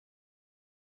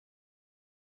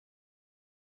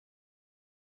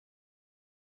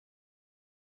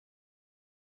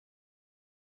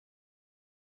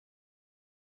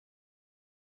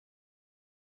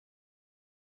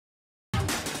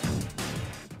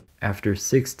After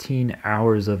 16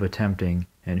 hours of attempting,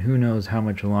 and who knows how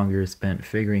much longer spent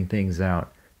figuring things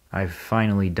out, I've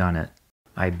finally done it.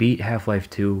 I beat Half-Life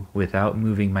 2 without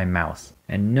moving my mouse.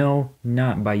 And no,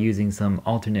 not by using some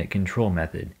alternate control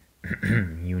method.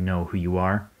 You know who you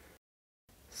are.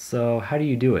 So how do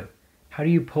you do it? How do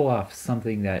you pull off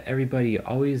something that everybody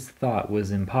always thought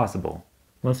was impossible?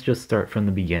 Let's just start from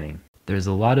the beginning. There's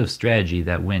a lot of strategy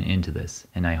that went into this,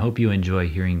 and I hope you enjoy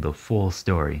hearing the full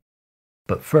story.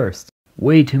 But first,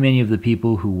 way too many of the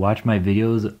people who watch my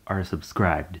videos are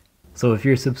subscribed. So if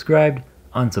you're subscribed,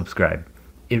 unsubscribe.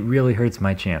 It really hurts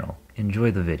my channel.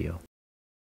 Enjoy the video.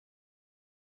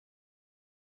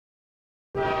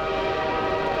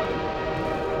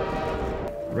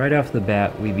 Right off the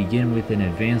bat, we begin with an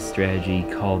advanced strategy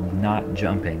called not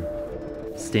jumping.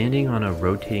 Standing on a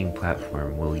rotating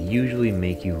platform will usually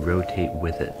make you rotate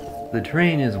with it. The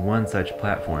terrain is one such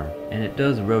platform, and it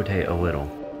does rotate a little.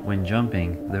 When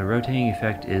jumping, the rotating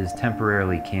effect is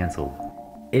temporarily cancelled.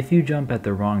 If you jump at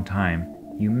the wrong time,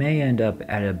 you may end up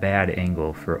at a bad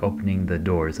angle for opening the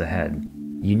doors ahead.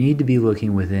 You need to be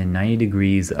looking within 90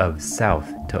 degrees of south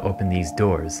to open these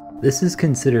doors. This is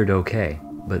considered okay,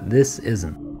 but this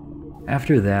isn't.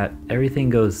 After that,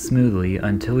 everything goes smoothly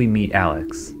until we meet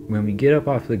Alex. When we get up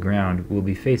off the ground, we'll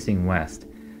be facing west,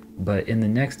 but in the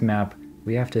next map,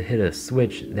 we have to hit a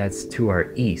switch that's to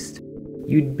our east.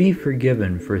 You'd be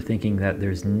forgiven for thinking that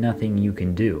there's nothing you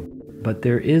can do, but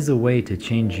there is a way to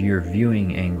change your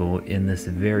viewing angle in this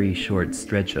very short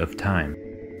stretch of time.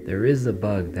 There is a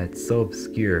bug that's so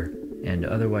obscure and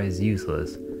otherwise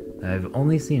useless that I've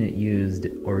only seen it used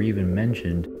or even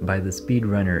mentioned by the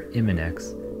speedrunner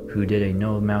Iminex, who did a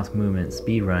no mouse movement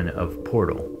speedrun of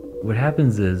Portal. What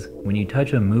happens is, when you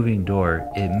touch a moving door,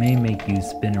 it may make you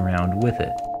spin around with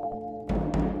it.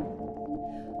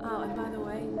 Oh, and by the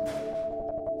way...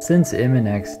 Since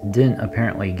Iminex didn't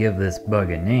apparently give this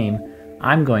bug a name,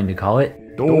 I'm going to call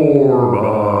it Door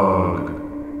Bug.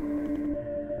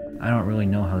 I don't really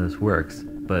know how this works,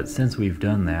 but since we've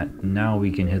done that, now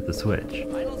we can hit the switch.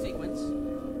 Final sequence.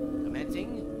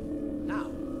 Commencing. Now.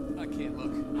 I can't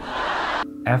look.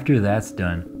 After that's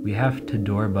done, we have to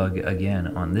door bug again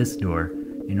on this door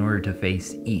in order to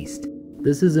face east.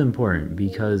 This is important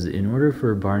because in order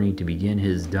for Barney to begin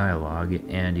his dialogue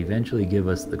and eventually give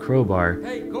us the crowbar,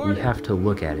 we have to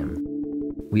look at him.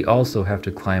 We also have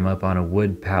to climb up on a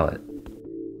wood pallet.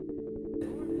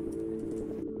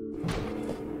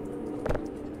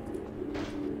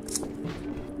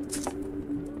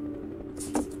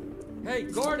 Hey,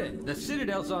 Gordon! The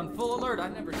Citadel's on full alert.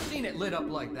 I've never seen it lit up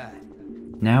like that.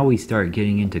 Now we start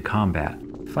getting into combat.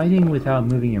 Fighting without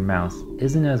moving your mouse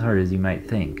isn't as hard as you might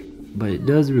think, but it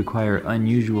does require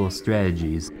unusual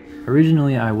strategies.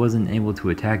 Originally I wasn't able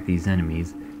to attack these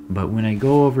enemies, but when I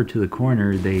go over to the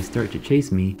corner they start to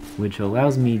chase me, which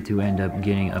allows me to end up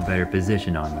getting a better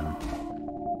position on them.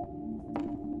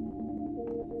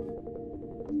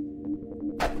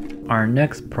 Our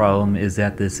next problem is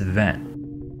at this vent.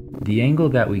 The angle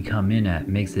that we come in at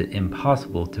makes it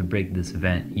impossible to break this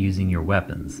vent using your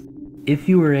weapons. If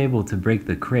you were able to break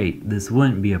the crate, this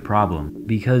wouldn't be a problem,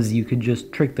 because you could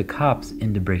just trick the cops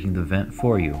into breaking the vent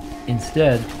for you.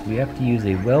 Instead, we have to use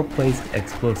a well-placed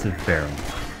explosive barrel.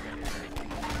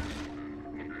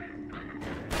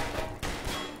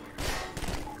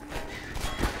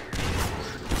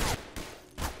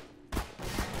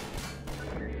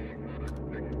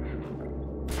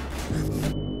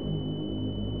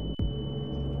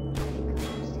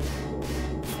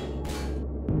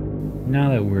 Now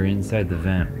that we're inside the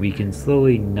vent, we can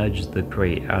slowly nudge the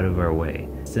crate out of our way,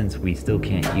 since we still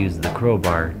can't use the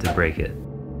crowbar to break it.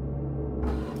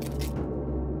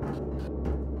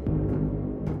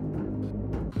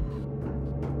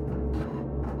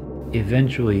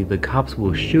 Eventually, the cops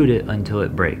will shoot it until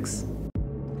it breaks.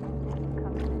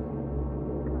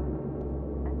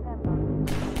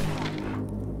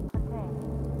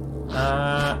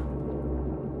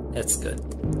 That's good.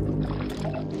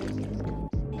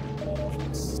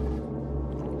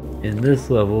 In this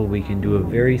level, we can do a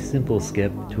very simple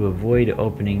skip to avoid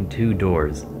opening two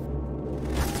doors.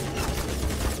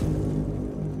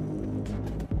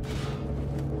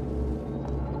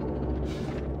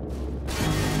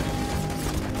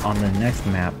 On the next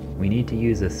map, we need to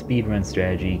use a speedrun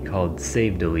strategy called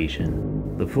save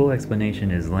deletion. The full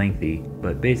explanation is lengthy,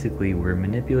 but basically we're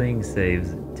manipulating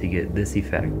saves to get this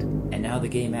effect. And now the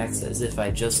game acts as if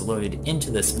I just loaded into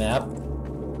this map,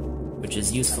 which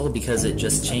is useful because it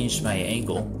just changed my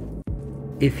angle.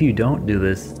 If you don't do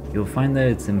this, you'll find that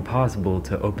it's impossible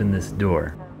to open this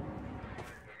door.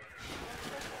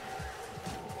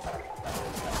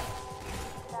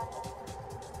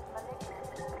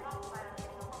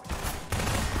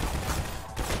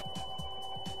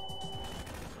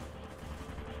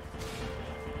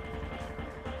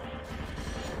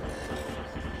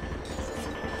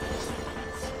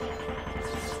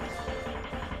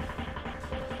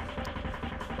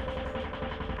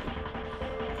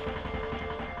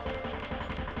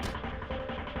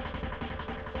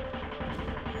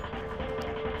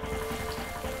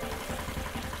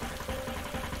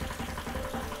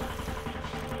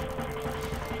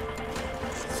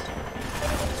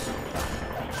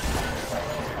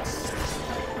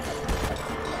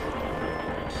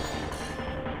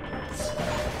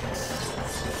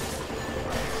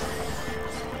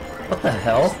 What the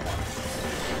hell?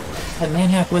 That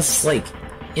manhack was, like,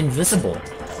 invisible.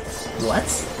 What?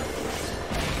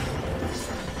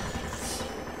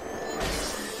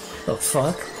 The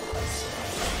fuck?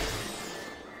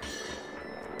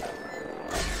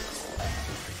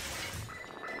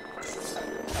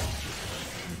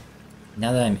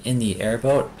 Now that I'm in the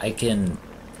airboat, I can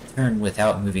turn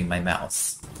without moving my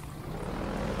mouse.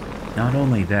 Not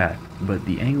only that, but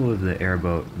the angle of the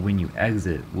airboat when you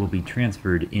exit will be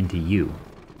transferred into you.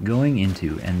 Going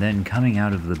into and then coming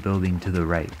out of the building to the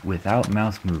right without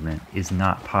mouse movement is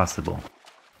not possible.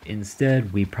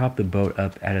 Instead, we prop the boat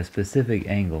up at a specific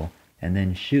angle and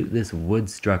then shoot this wood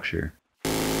structure.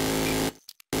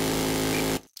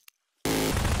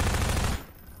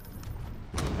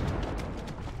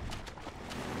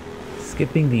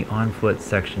 Skipping the on-foot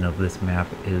section of this map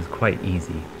is quite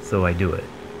easy, so I do it.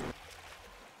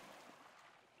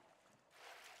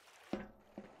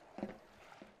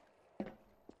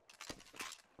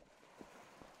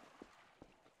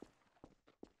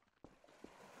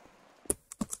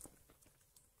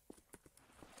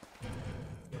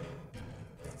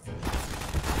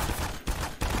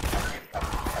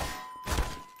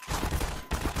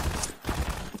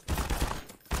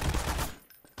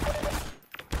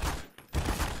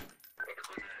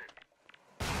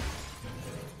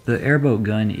 The airboat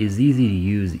gun is easy to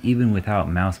use even without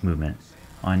mouse movement.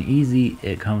 On easy,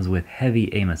 it comes with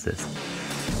heavy aim assist.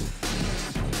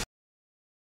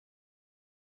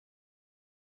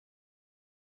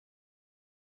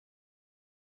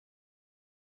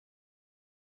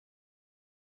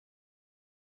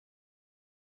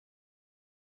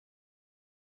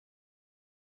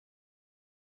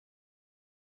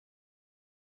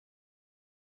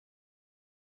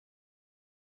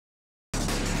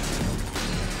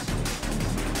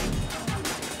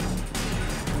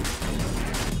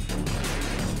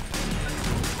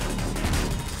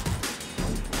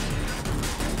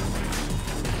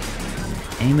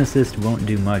 Aim assist won't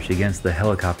do much against the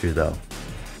helicopter though.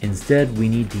 Instead, we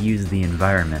need to use the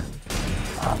environment.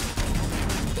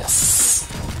 Yes.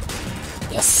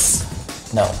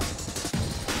 Yes. No.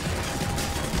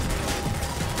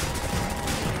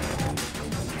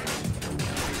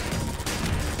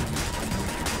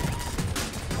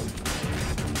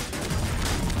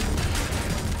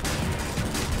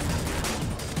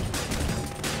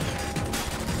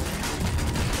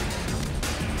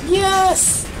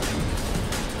 Yes!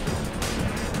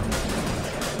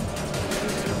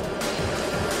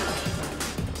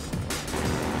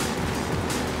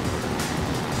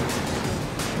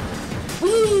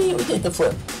 Whee! We did the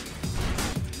flip.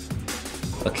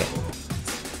 Okay.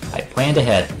 I planned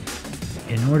ahead.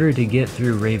 In order to get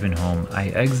through Ravenholm, I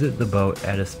exit the boat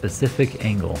at a specific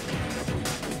angle.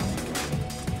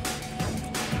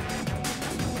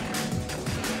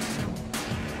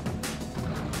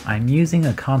 I'm using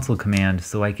a console command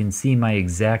so I can see my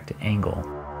exact angle.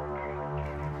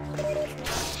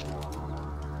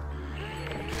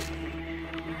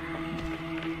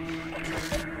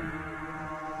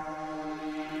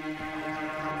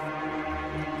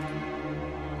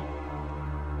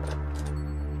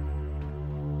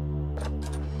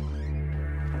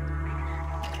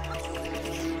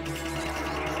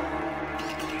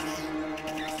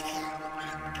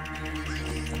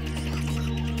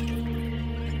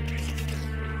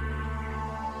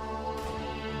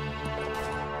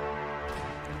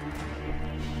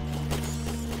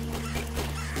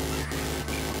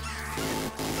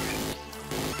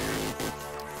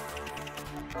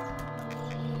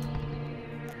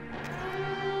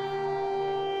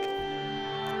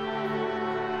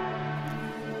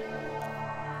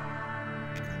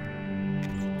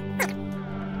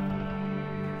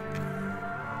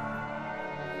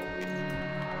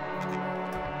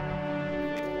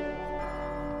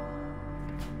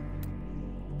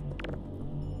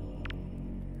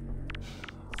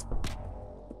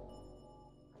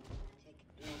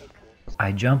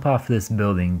 I jump off this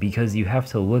building because you have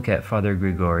to look at Father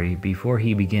Grigori before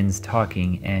he begins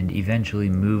talking and eventually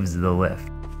moves the lift.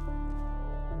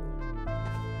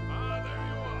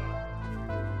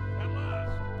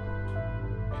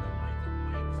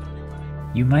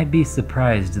 You might be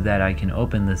surprised that I can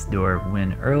open this door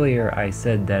when earlier I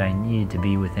said that I needed to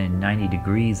be within 90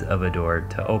 degrees of a door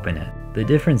to open it. The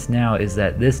difference now is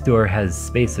that this door has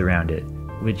space around it,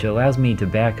 which allows me to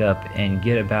back up and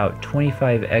get about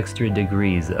 25 extra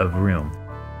degrees of room.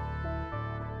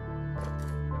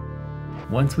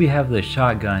 Once we have the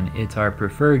shotgun, it's our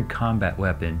preferred combat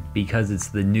weapon because it's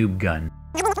the noob gun.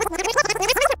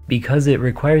 because it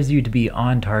requires you to be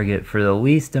on target for the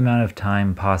least amount of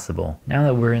time possible. Now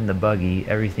that we're in the buggy,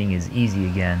 everything is easy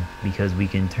again because we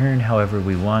can turn however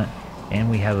we want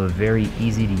and we have a very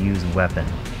easy to use weapon.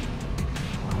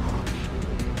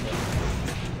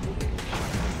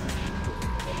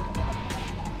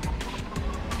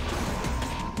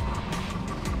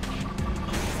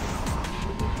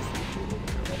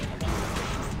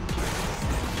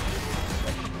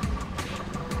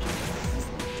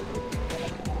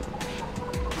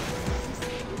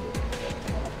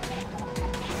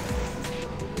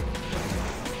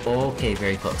 Okay,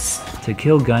 very close. To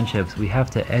kill gunships, we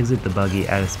have to exit the buggy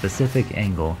at a specific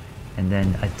angle and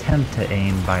then attempt to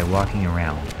aim by walking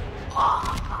around.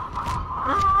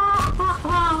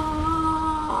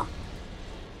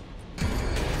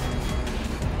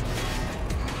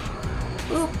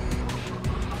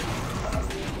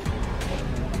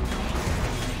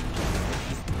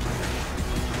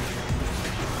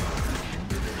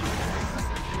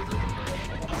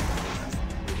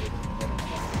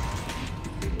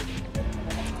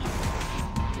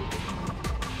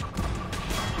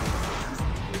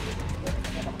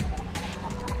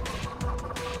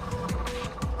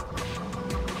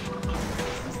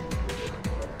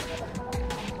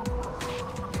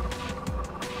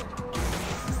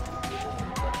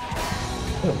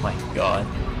 Oh my god.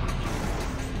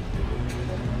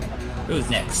 Who's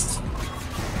next?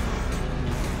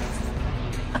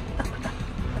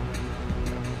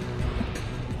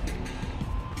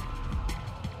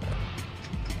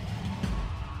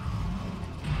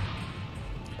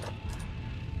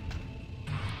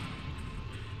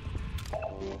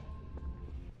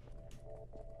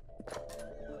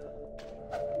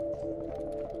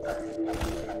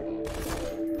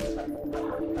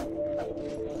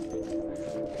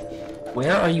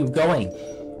 Where are you going?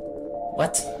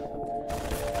 What?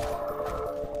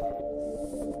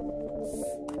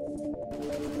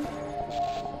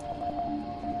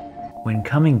 When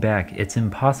coming back, it's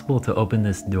impossible to open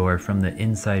this door from the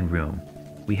inside room.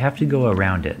 We have to go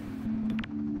around it.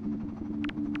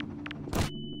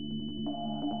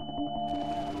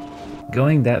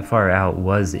 Going that far out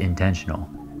was intentional.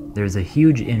 There's a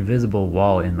huge invisible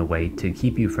wall in the way to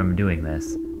keep you from doing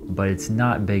this, but it's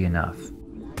not big enough.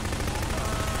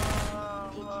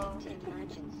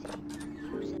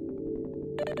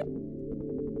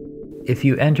 If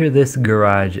you enter this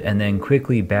garage and then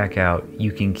quickly back out,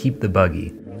 you can keep the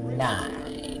buggy. 9.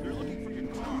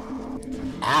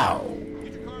 Ow.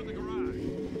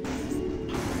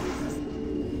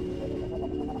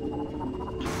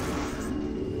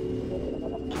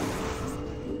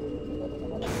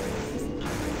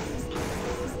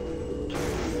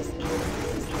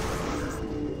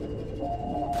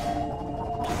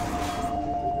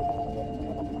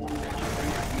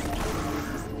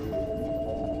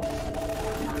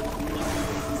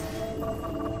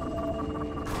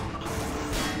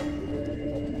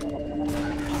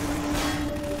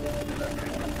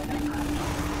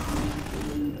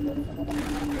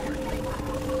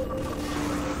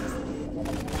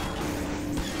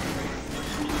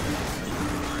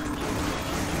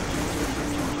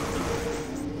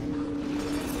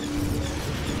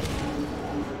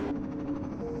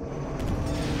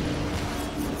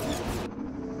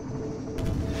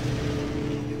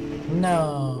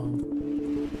 No.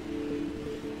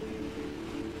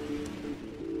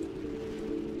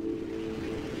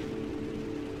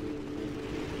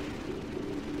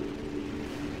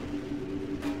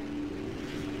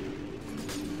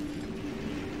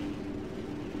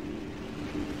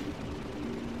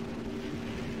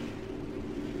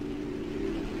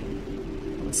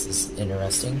 This is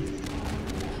interesting.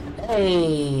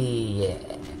 Hey!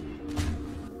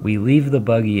 We leave the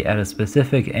buggy at a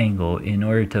specific angle in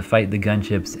order to fight the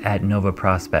gunships at Nova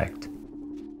Prospekt.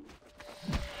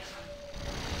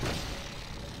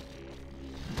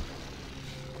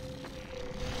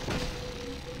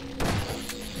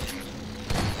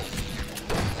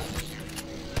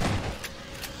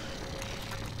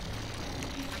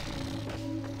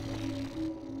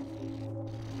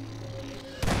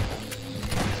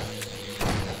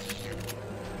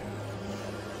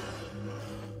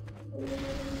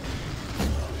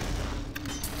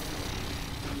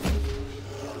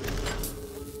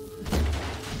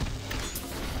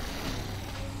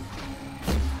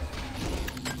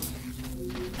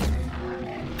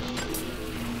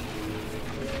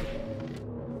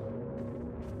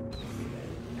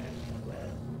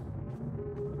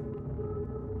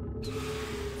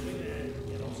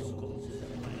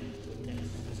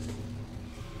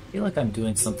 I feel like I'm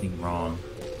doing something wrong.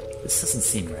 This doesn't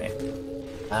seem right.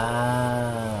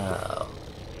 Oh.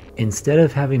 Instead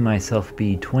of having myself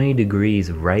be 20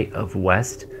 degrees right of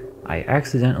west, I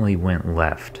accidentally went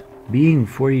left. Being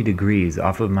 40 degrees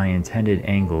off of my intended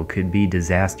angle could be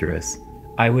disastrous.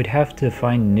 I would have to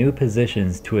find new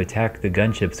positions to attack the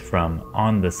gunships from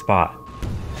on the spot.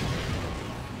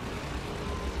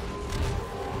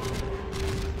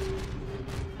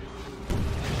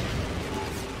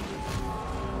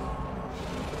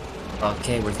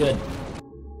 Okay, we're good.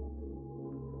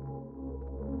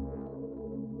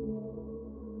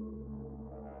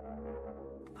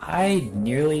 I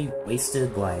nearly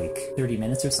wasted like 30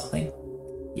 minutes or something.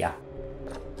 Yeah.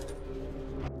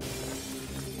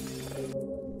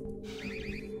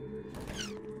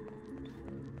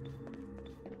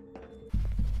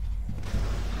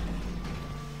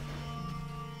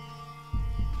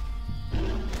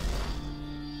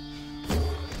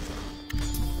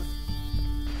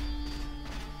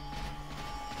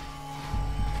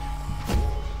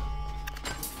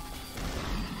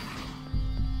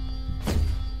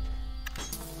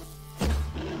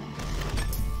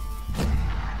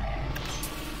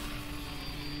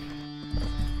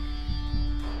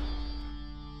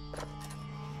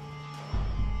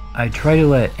 I try to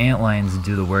let antlions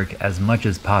do the work as much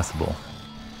as possible.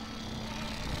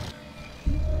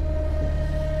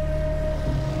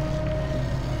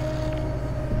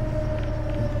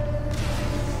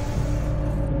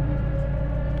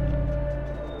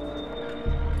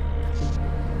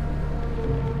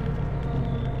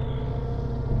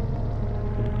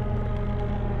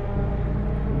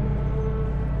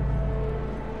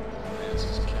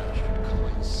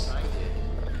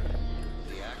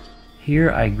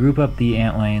 Here I group up the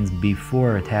antlions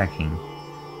before attacking.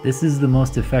 This is the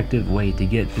most effective way to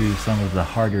get through some of the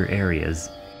harder areas.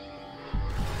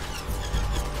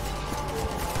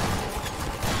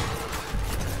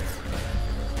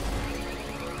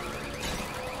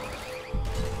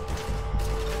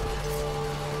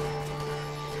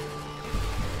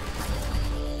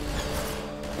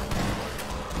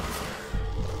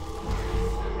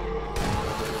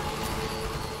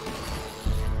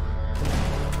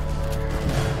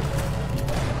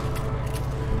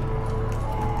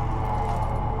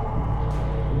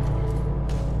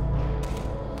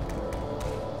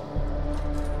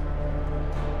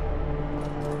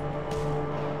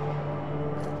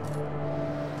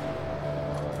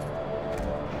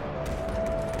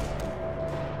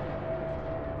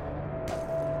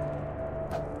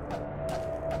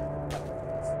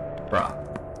 Bruh.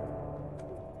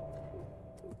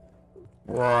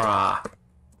 Bruh.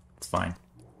 It's fine.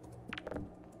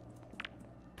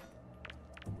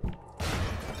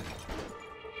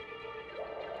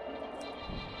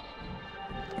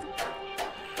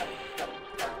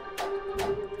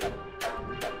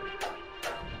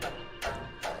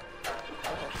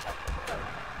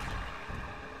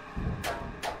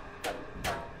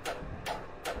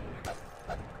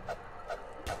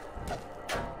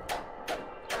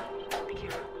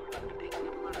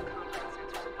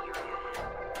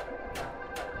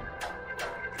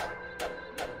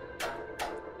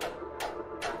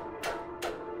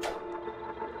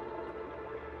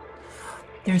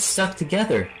 They're stuck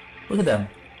together. Look at them.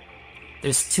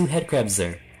 There's two head crabs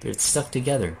there. They're stuck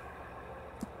together.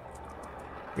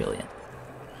 Brilliant.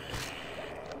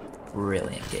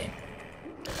 Brilliant game.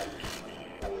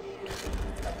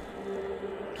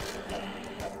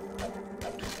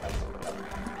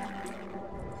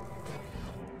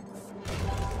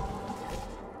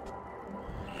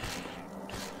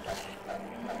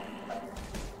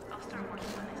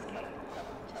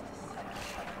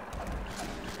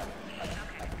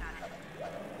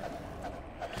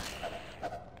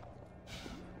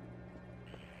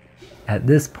 At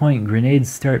this point, grenades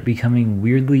start becoming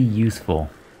weirdly useful.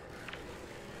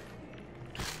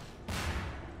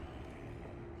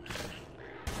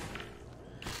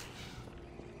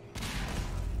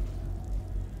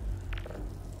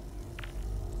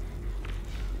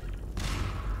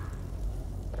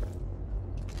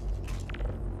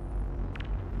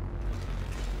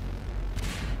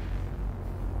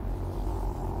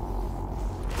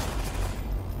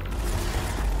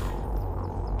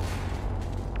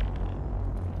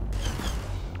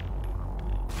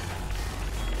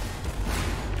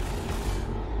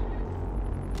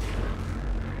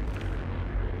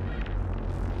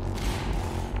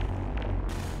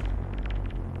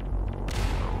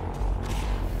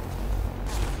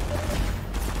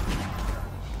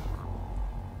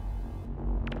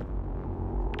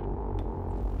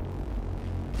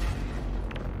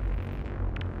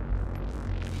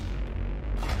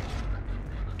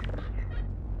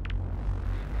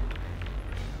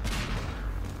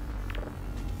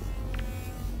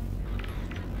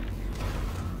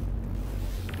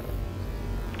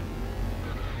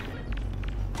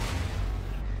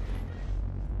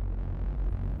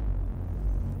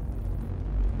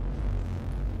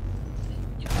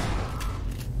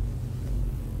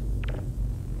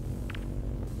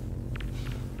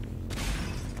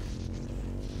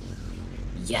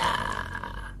 Yeah.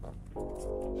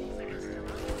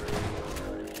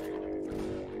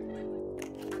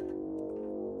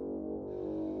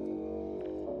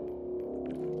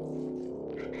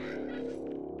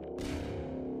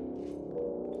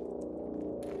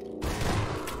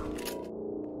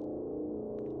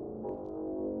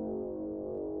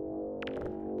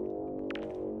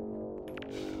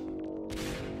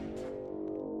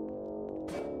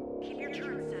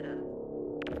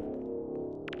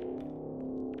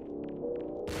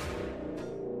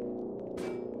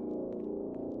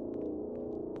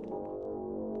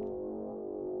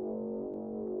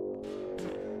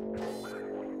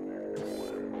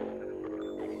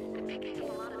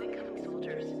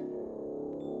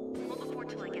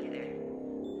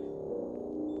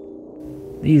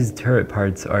 These turret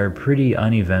parts are pretty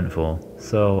uneventful,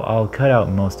 so I'll cut out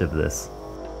most of this.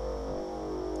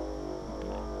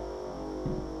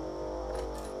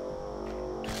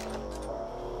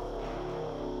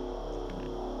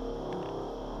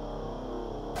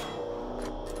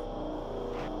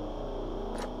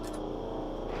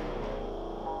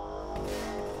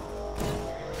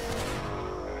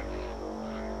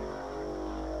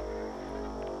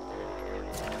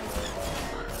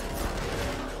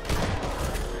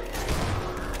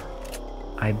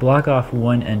 I block off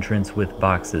one entrance with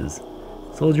boxes.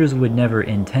 Soldiers would never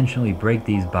intentionally break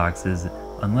these boxes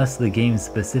unless the game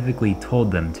specifically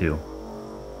told them to.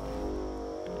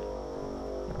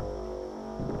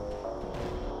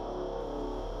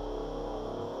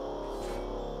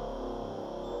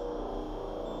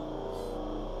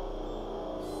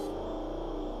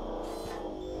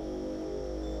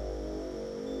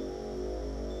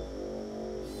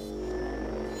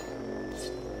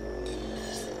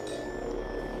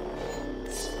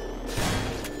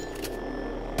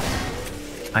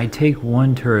 I take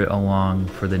one turret along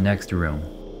for the next room.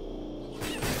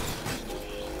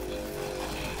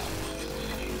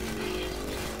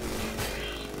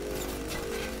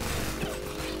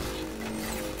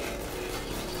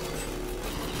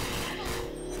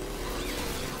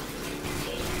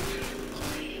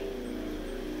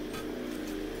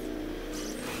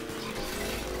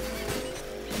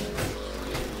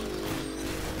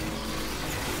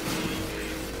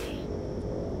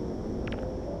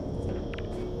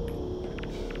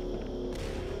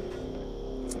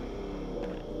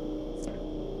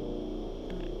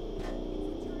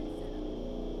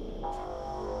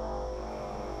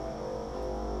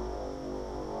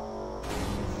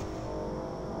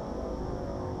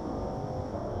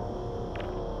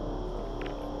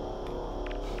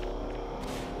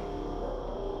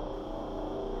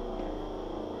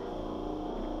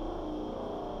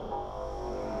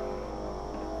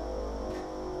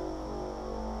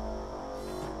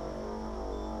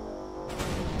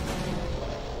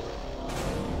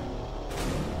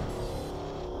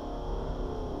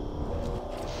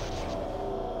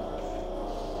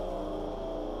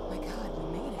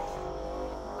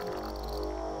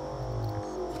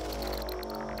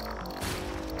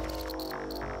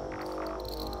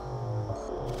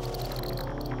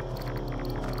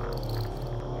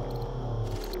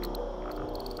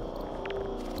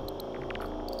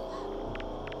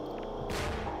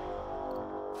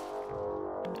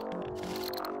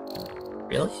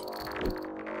 Really?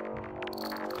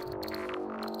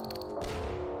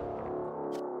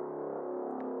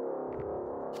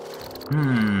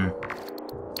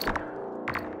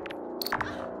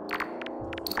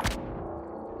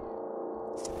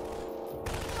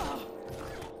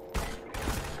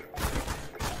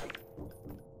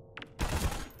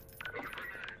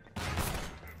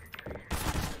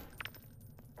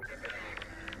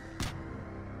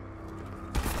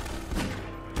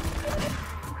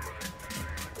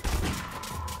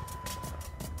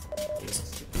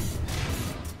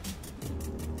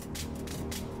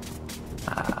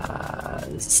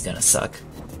 This is gonna suck.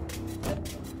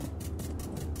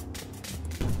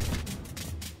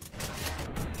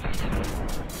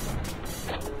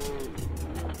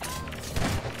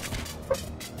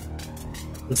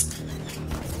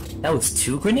 That was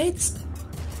 2 grenades?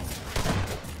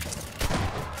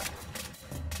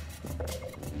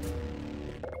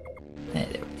 There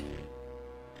we go.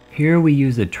 Here we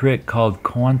use a trick called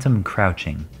quantum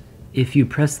crouching. If you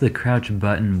press the crouch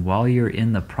button while you're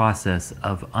in the process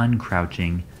of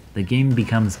uncrouching, the game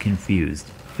becomes confused.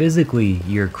 Physically,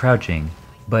 you're crouching,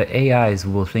 but AIs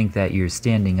will think that you're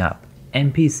standing up.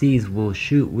 NPCs will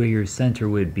shoot where your center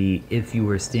would be if you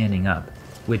were standing up,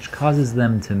 which causes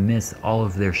them to miss all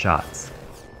of their shots.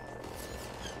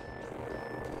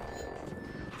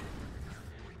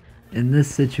 In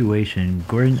this situation,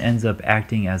 Gordon ends up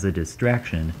acting as a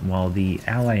distraction while the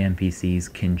ally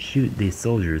NPCs can shoot these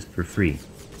soldiers for free.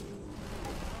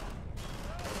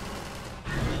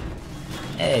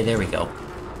 Hey, there we go.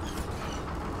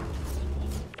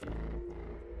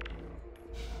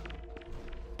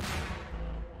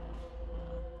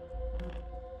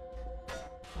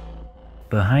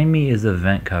 Behind me is a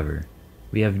vent cover.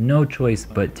 We have no choice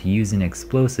but to use an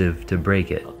explosive to break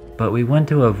it, but we want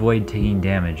to avoid taking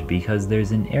damage because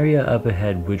there's an area up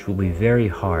ahead which will be very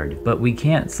hard, but we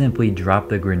can't simply drop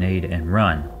the grenade and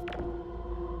run.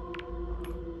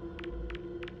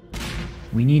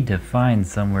 We need to find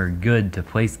somewhere good to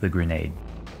place the grenade.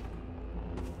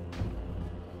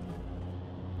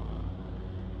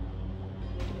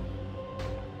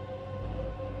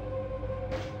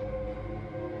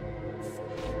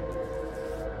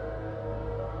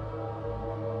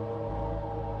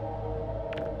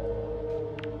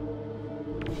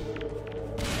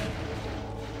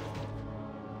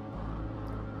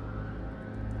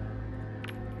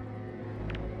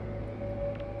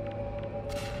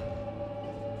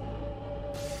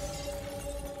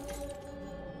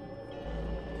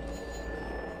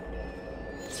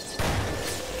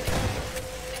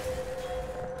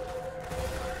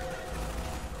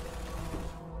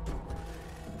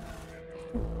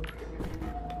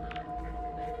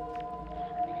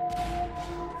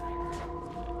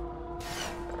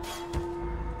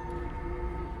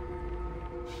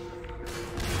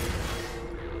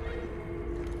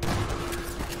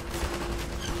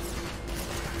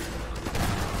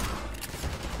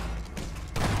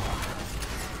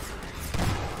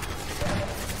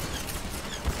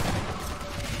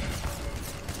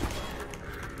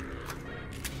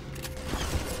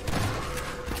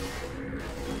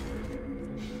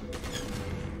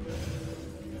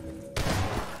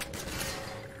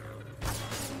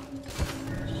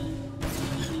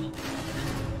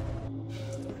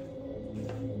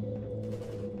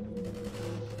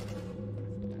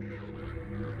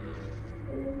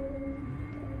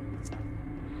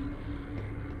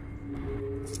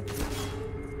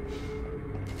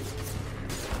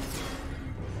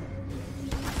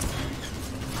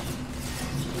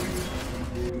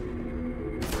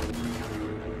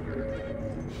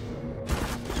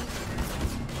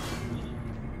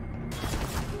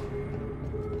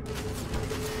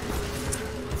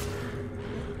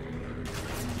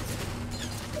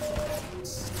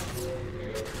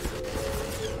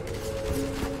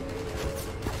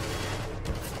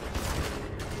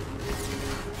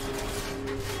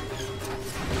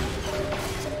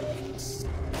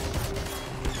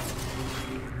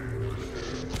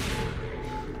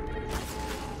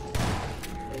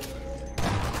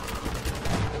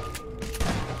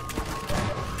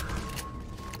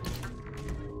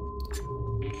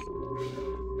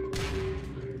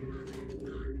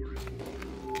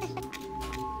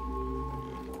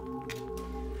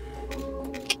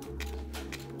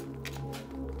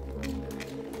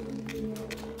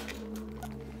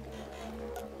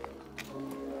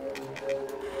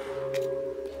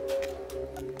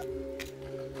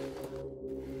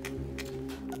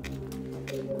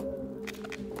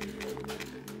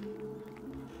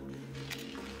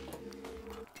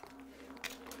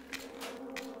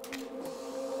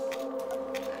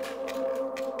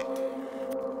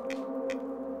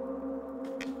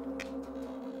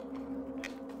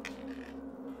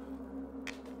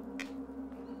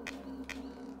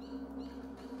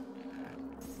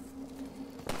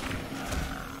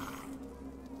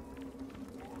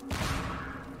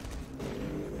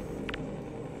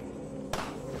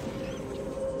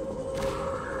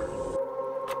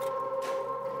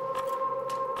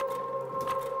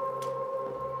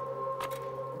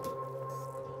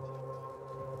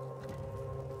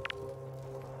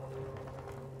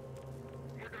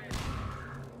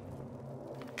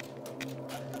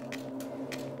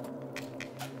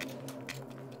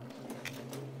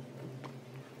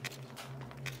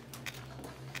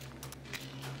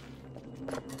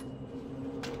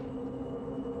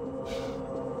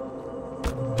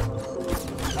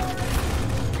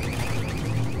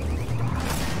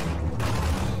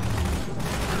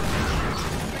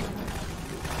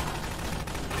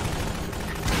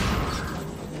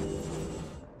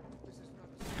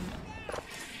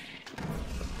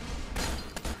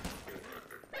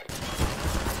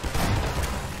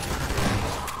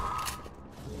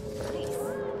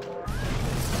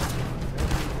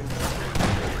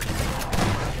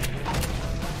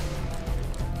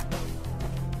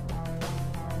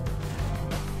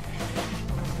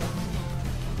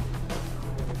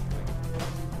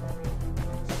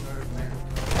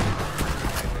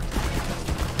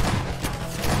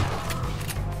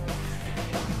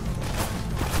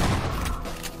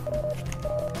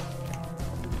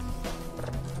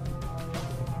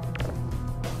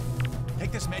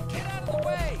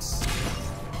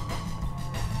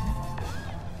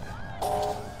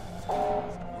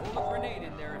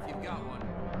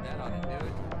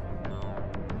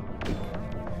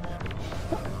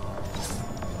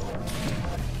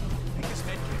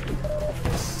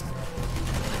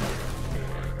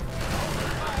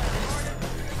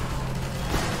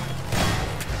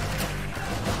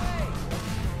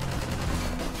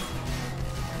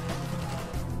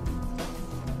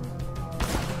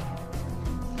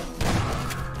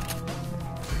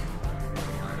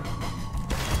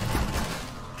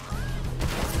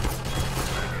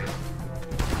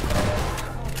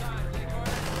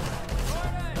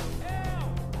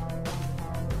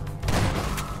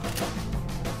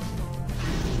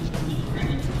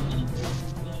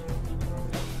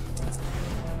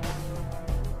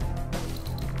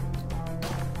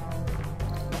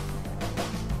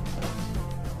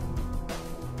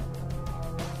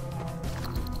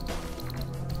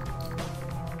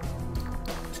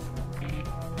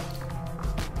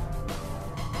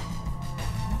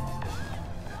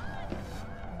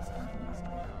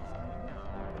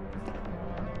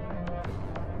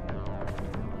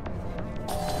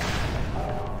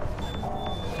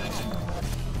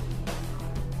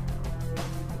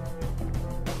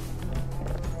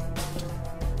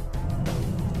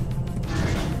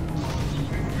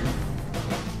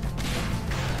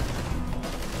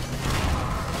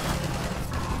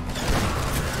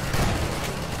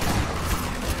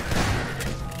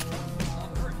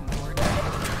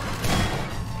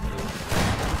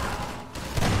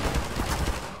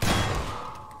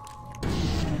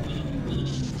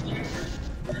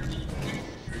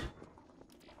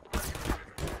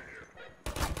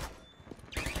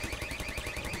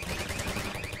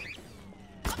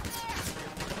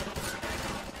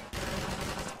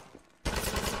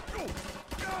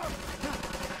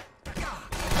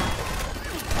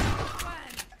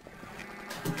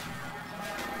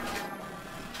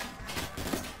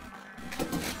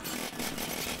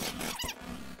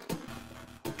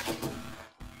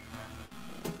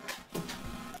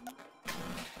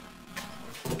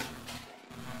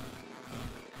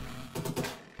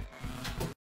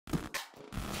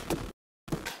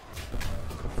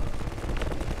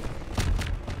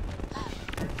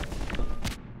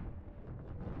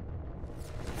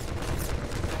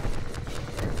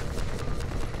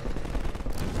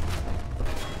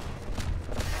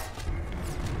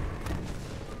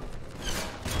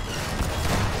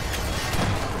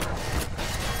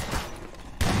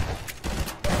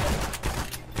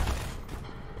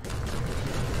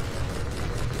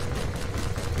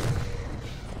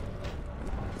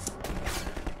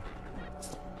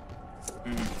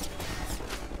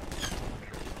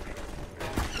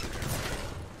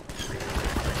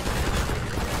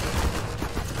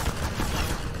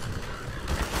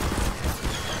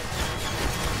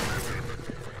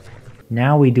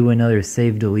 Now we do another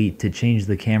save delete to change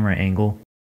the camera angle.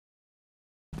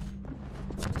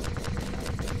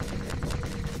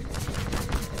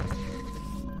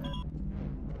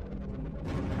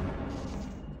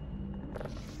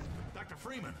 Dr.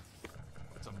 Freeman,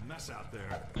 it's a mess out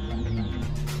there.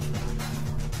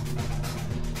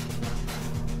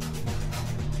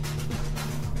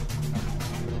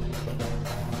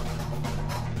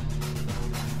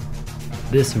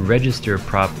 This register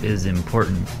prop is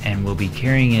important and we'll be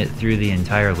carrying it through the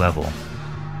entire level.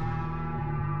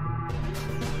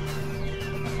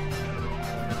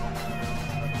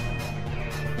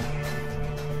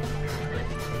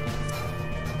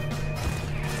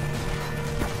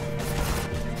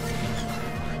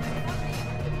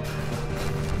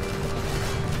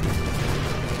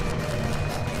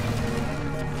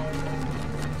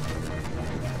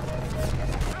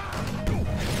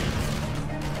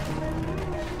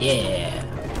 Yeah.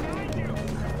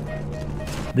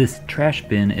 This trash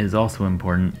bin is also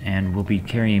important and we'll be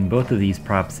carrying both of these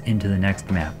props into the next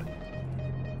map.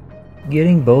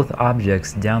 Getting both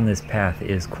objects down this path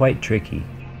is quite tricky.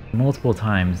 Multiple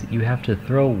times you have to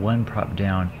throw one prop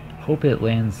down, hope it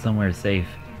lands somewhere safe,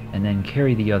 and then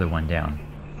carry the other one down.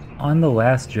 On the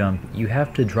last jump, you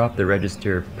have to drop the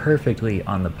register perfectly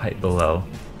on the pipe below,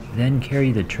 then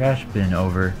carry the trash bin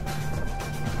over,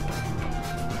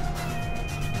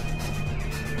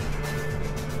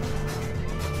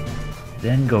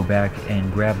 then go back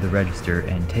and grab the register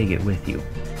and take it with you.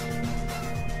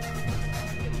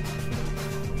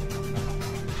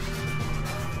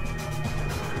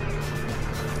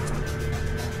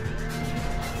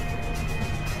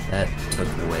 That took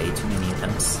way too many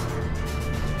attempts.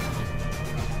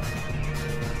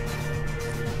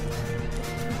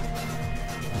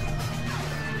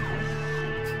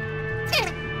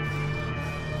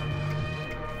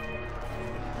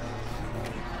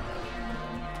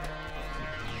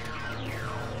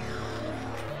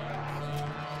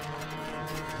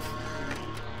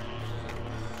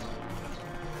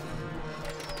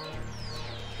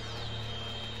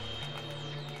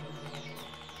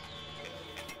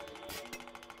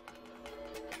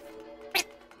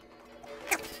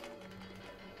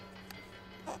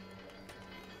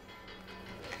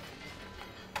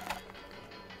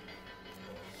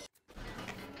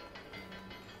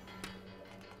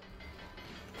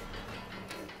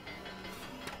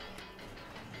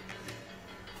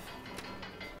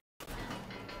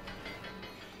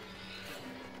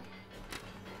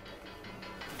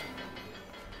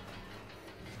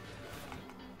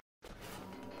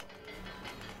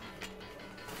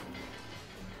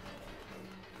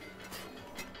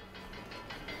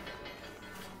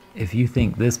 If you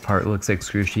think this part looks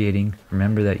excruciating,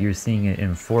 remember that you're seeing it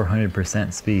in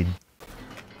 400% speed.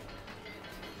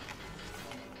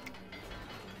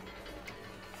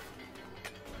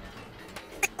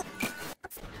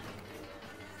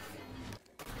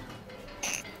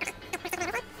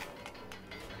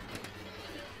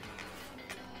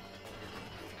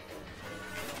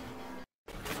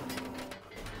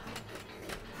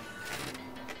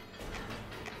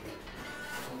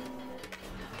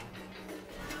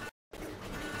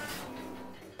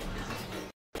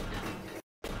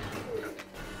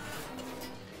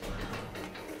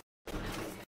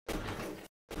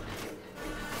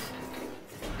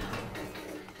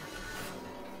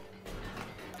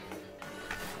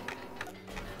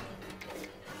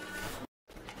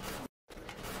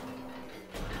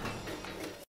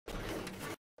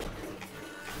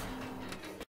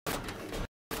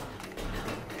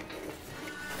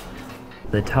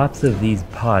 The tops of these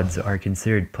pods are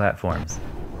considered platforms.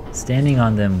 Standing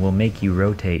on them will make you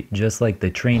rotate just like the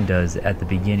train does at the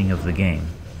beginning of the game.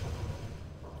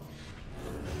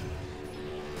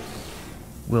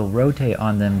 We'll rotate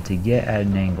on them to get at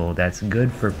an angle that's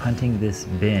good for punting this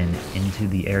bin into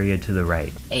the area to the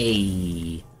right.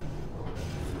 Hey.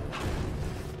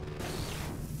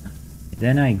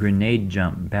 Then I grenade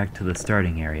jump back to the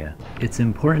starting area. It's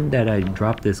important that I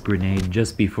drop this grenade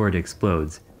just before it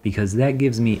explodes, because that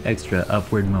gives me extra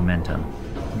upward momentum.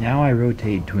 Now I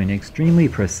rotate to an extremely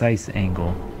precise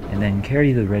angle and then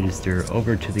carry the register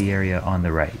over to the area on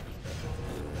the right.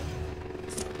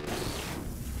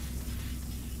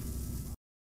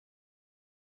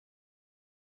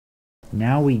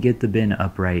 Now we get the bin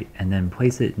upright and then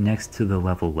place it next to the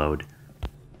level load.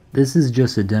 This is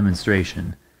just a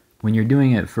demonstration. When you're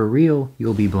doing it for real,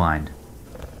 you'll be blind.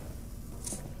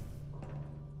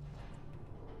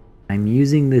 I'm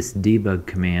using this debug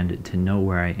command to know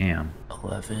where I am.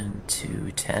 11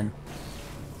 to 10.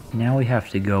 Now we have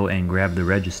to go and grab the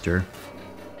register.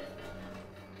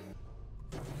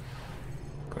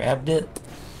 Grabbed it.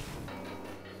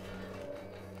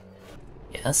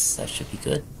 Yes, that should be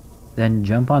good. Then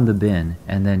jump on the bin,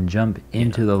 and then jump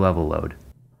into the level load.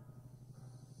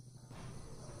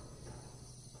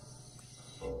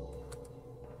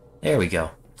 There we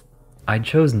go. I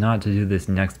chose not to do this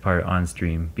next part on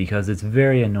stream because it's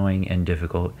very annoying and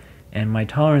difficult, and my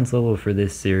tolerance level for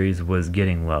this series was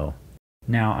getting low.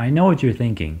 Now, I know what you're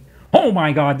thinking. Oh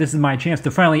my god, this is my chance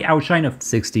to finally outshine a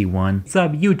 61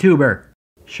 sub YouTuber!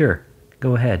 Sure,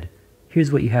 go ahead.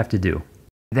 Here's what you have to do.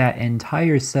 That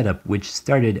entire setup which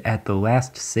started at the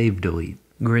last save delete.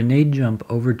 Grenade jump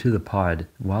over to the pod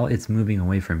while it's moving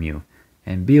away from you.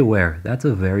 And be aware, that's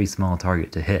a very small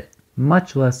target to hit.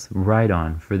 Much less ride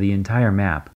on for the entire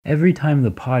map. Every time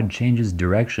the pod changes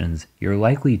directions, you're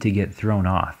likely to get thrown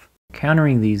off.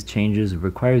 Countering these changes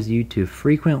requires you to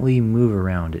frequently move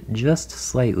around just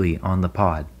slightly on the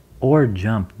pod, or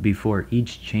jump before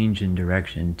each change in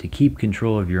direction to keep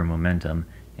control of your momentum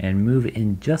and move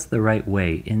in just the right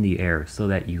way in the air so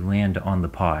that you land on the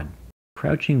pod.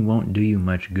 Crouching won't do you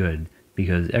much good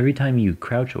because every time you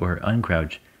crouch or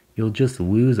uncrouch, you'll just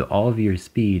lose all of your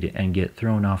speed and get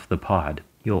thrown off the pod.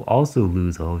 You'll also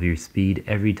lose all of your speed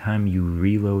every time you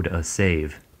reload a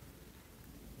save.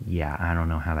 Yeah, I don't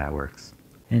know how that works.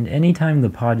 And anytime the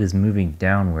pod is moving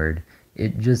downward,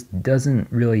 it just doesn't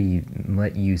really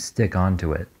let you stick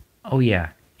onto it. Oh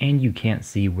yeah, and you can't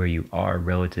see where you are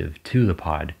relative to the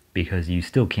pod because you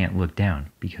still can't look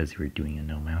down because we're doing a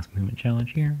no mouse movement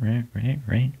challenge here, right?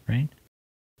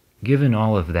 Given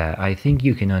all of that, I think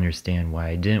you can understand why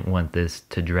I didn't want this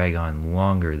to drag on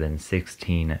longer than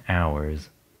 16 hours.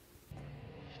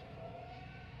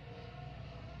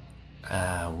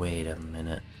 Wait a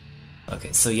minute.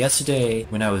 Okay, so yesterday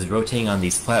when I was rotating on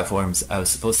these platforms, I was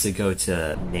supposed to go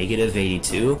to negative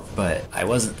 82, but I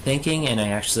wasn't thinking and I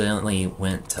accidentally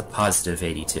went to positive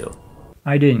 82.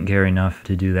 I didn't care enough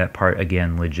to do that part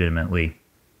again legitimately.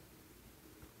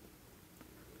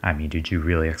 I mean, did you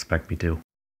really expect me to?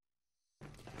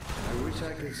 I wish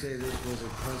I could say this was a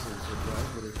pleasant surprise,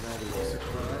 but it's neither a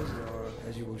surprise nor,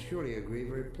 as you will surely agree,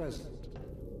 very pleasant.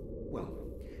 Well,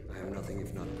 I have nothing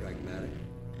if not pragmatic.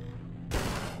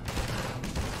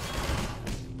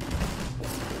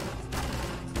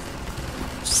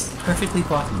 Just perfectly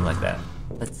blocking like that.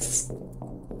 That's...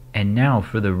 And now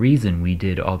for the reason we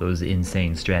did all those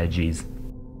insane strategies.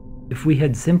 If we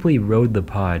had simply rode the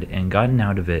pod and gotten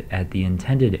out of it at the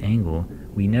intended angle,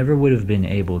 we never would have been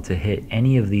able to hit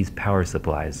any of these power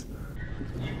supplies.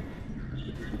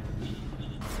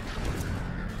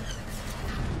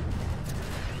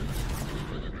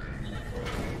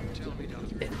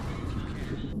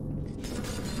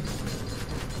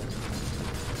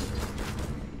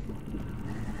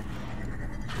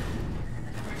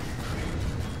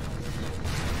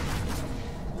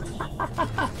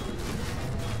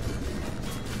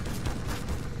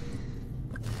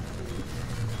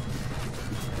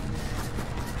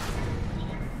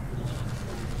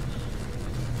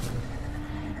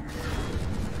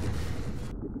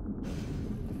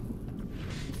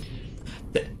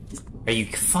 Are you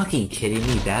fucking kidding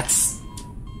me? That's...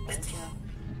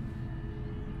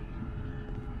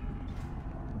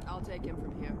 I'll take him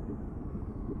from here.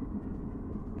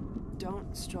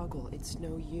 Don't struggle, it's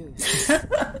no use.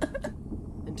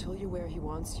 Until you're where he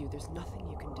wants you, there's nothing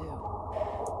you can do.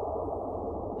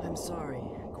 I'm sorry,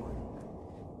 Gordon.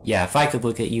 Yeah, if I could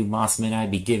look at you, Mossman,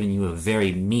 I'd be giving you a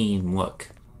very mean look.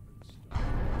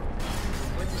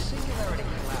 When the singularity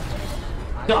collapses,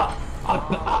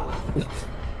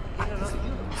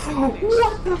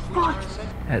 What the fuck?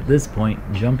 At this point,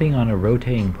 jumping on a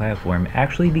rotating platform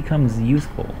actually becomes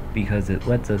useful because it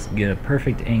lets us get a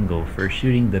perfect angle for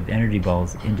shooting the energy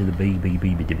balls into the you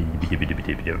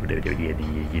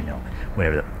know,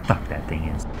 whatever the fuck that thing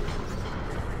is.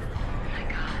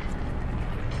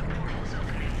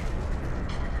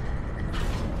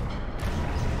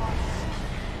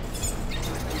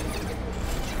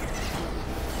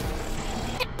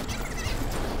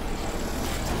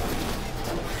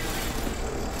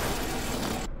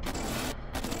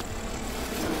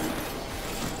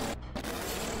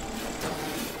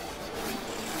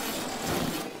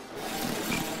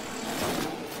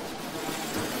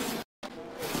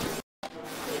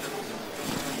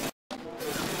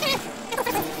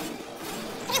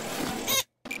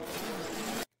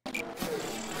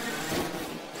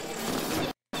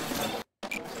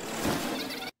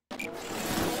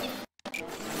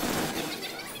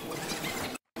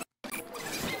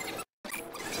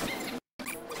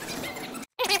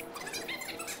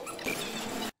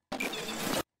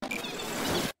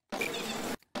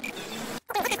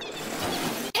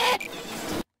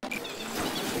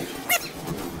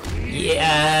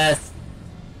 Yes!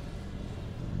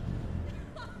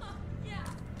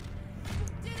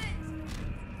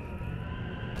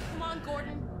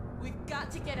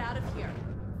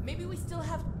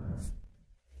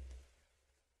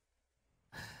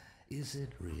 Is it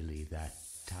really that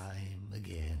time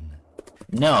again?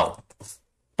 No.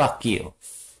 Fuck you.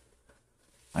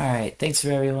 Alright, thanks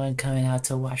for everyone coming out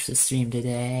to watch the stream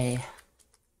today.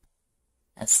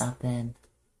 That's something.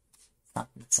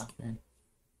 Something.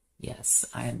 Yes,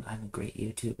 I'm a great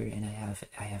YouTuber and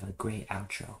I have a great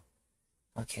outro.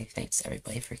 Okay, thanks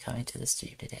everybody for coming to the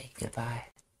stream today. Goodbye.